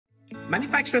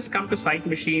Manufacturers come to Sight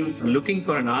Machine looking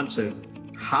for an answer.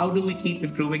 How do we keep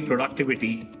improving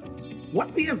productivity?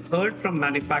 What we have heard from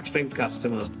manufacturing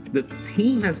customers, the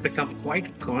theme has become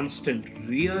quite constant,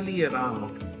 really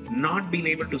around not being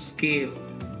able to scale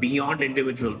beyond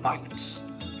individual pilots.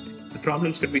 The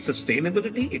problems could be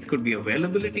sustainability, it could be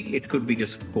availability, it could be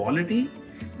just quality,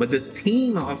 but the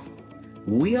theme of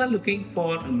we are looking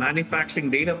for a manufacturing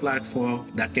data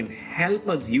platform that can help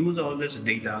us use all this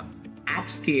data at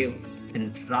scale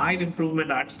and drive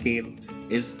improvement at scale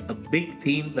is a big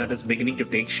theme that is beginning to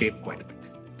take shape quite a bit.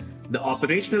 The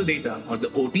operational data, or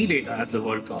the OT data as the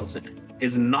world calls it,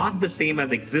 is not the same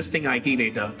as existing IT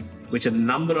data, which a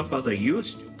number of us are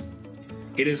used to.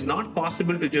 It is not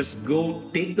possible to just go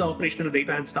take the operational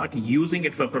data and start using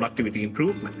it for productivity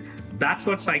improvement. That's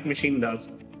what Sight Machine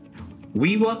does.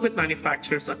 We work with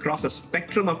manufacturers across a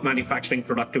spectrum of manufacturing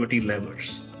productivity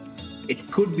levers. It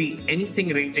could be anything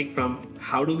ranging from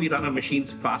how do we run our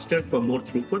machines faster for more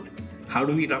throughput? How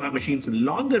do we run our machines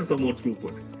longer for more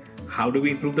throughput? How do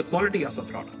we improve the quality of our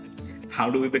product? How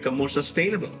do we become more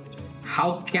sustainable?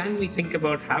 How can we think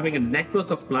about having a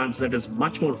network of plants that is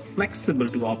much more flexible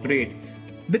to operate?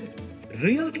 The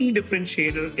real key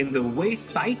differentiator in the way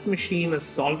Sight Machine is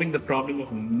solving the problem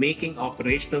of making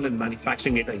operational and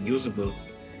manufacturing data usable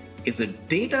is a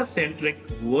data-centric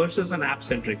versus an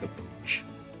app-centric approach.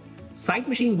 Sight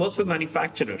Machine works with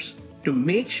manufacturers to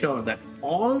make sure that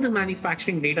all the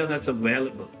manufacturing data that's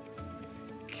available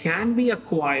can be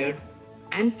acquired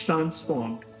and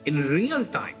transformed in real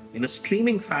time in a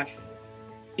streaming fashion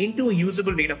into a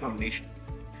usable data foundation.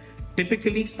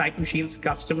 Typically, Sight Machine's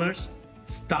customers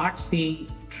start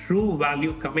seeing true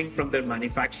value coming from their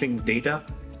manufacturing data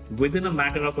within a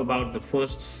matter of about the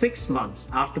first 6 months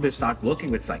after they start working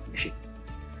with Sight Machine.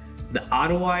 The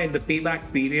ROI and the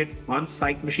payback period on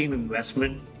Sight Machine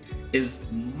investment is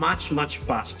much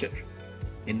faster.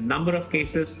 In number of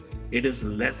cases, it is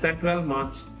less than 12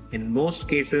 months. In most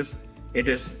cases, it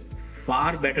is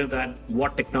far better than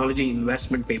what technology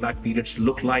investment payback periods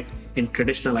look like in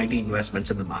traditional IT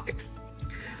investments in the market.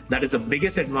 That is the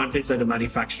biggest advantage that a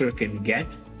manufacturer can get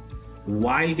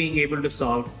while being able to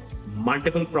solve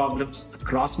multiple problems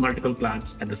across multiple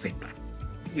plants at the same time.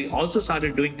 We also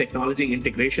started doing technology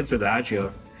integrations with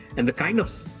Azure, and the kind of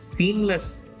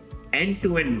seamless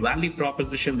end-to-end value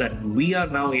proposition that we are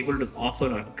now able to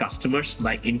offer our customers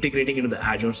by integrating into the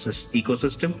Azure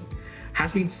ecosystem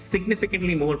has been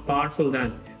significantly more powerful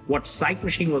than what Sight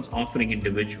Machine was offering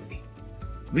individually.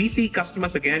 We see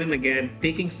customers again and again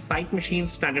taking Sight Machine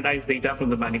standardized data from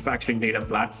the manufacturing data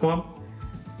platform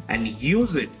and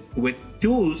use it with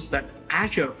tools that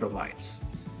Azure provides.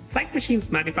 Sight Machine's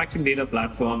manufacturing data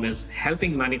platform is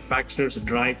helping manufacturers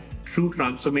drive true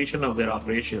transformation of their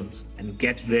operations and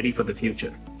get ready for the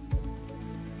future.